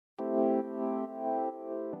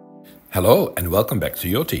Hello and welcome back to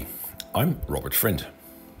YOTI. I'm Robert Friend.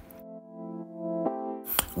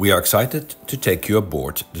 We are excited to take you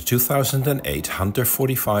aboard the 2008 Hunter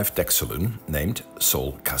 45 deck saloon named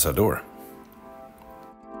Sol Cazador.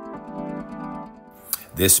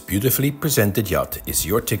 This beautifully presented yacht is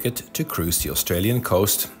your ticket to cruise the Australian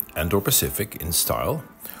coast and/or Pacific in style,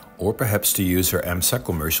 or perhaps to use her AMSA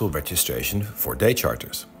commercial registration for day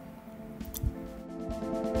charters.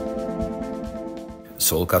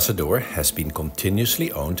 Sol Cazador has been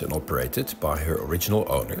continuously owned and operated by her original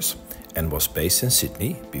owners and was based in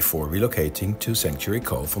Sydney before relocating to Sanctuary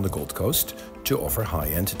Cove on the Gold Coast to offer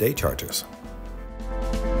high-end day charters.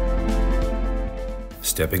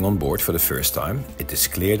 Stepping on board for the first time, it is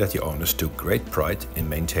clear that the owners took great pride in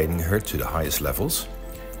maintaining her to the highest levels,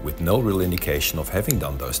 with no real indication of having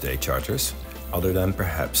done those day charters, other than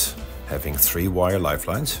perhaps having 3 wire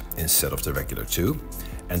lifelines instead of the regular 2,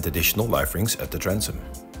 and additional life rings at the transom.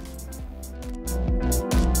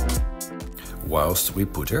 Whilst we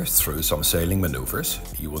put her through some sailing maneuvers,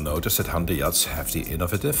 you will notice that Hunter yachts have the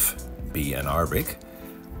innovative B&R rig,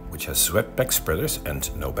 which has swept back spreaders and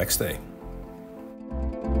no backstay.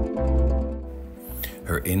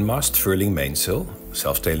 Her in-mast furling mainsail,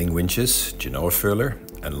 self-tailing winches, genoa furler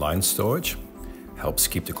and line stowage helps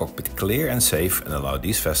keep the cockpit clear and safe and allow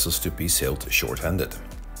these vessels to be sailed short-handed.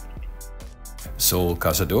 Sol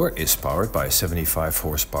Cazador is powered by a 75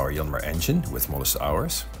 horsepower Yanmar engine with modest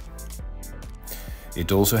hours.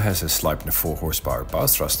 It also has a Sleipner 4 horsepower bow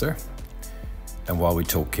thruster. And while we're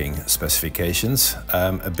talking specifications,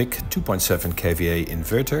 a big 2.7 kVA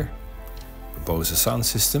inverter, a Bose sound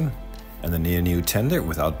system and a near-new tender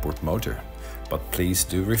with outboard motor. But please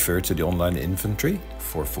do refer to the online inventory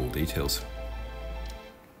for full details.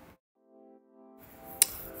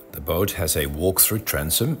 The boat has a walk-through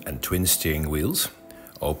transom and twin steering wheels,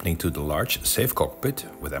 opening to the large, safe cockpit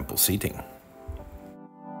with ample seating.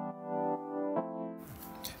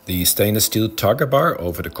 The stainless steel Targa bar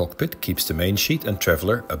over the cockpit keeps the mainsheet and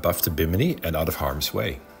traveller above the bimini and out of harm's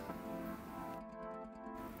way.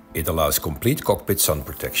 It allows complete cockpit sun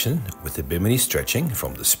protection, with the bimini stretching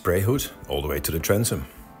from the spray hood all the way to the transom.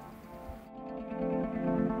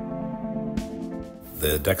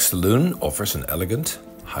 The deck saloon offers an elegant,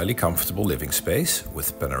 highly comfortable living space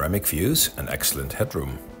with panoramic views and excellent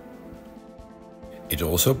headroom. It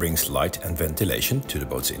also brings light and ventilation to the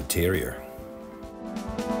boat's interior.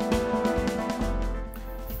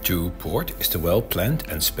 To port is the well-planned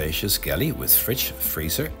and spacious galley with fridge,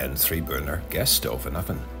 freezer and 3-burner gas stove and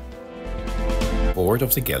oven. Aboard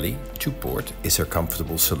of the galley, to port, is her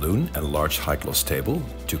comfortable saloon and large high-gloss table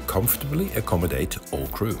to comfortably accommodate all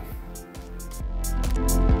crew.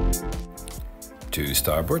 To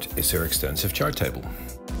starboard is her extensive chart table.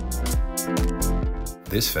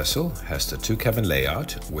 This vessel has the 2-cabin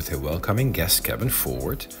layout with a welcoming guest cabin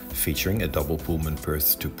forward, featuring a double Pullman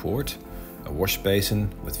berth to port, a wash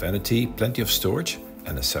basin with vanity, plenty of storage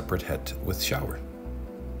and a separate head with shower.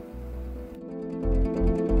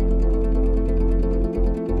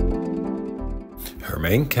 Her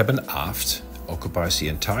main cabin aft occupies the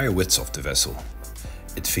entire width of the vessel.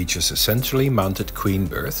 It features a centrally mounted queen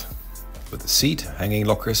berth, with a seat, hanging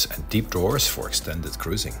lockers and deep drawers for extended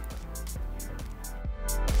cruising.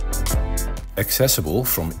 Accessible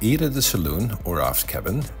from either the saloon or aft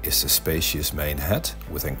cabin is the spacious main head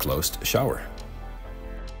with enclosed shower.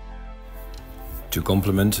 To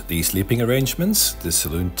complement these sleeping arrangements, the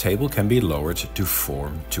saloon table can be lowered to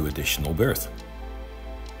form 2 additional berths.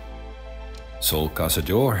 Sol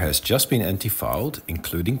Cazador has just been anti-fouled,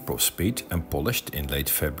 including prop speed, and polished in late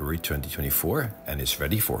February 2024 and is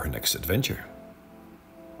ready for her next adventure.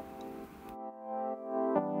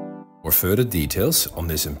 For further details on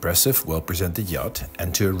this impressive, well-presented yacht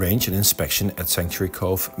and to arrange an inspection at Sanctuary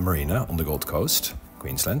Cove Marina on the Gold Coast,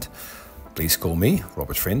 Queensland, please call me,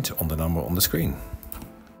 Robert Friend, on the number on the screen.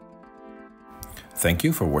 Thank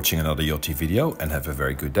you for watching another YOTI video and have a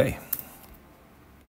very good day.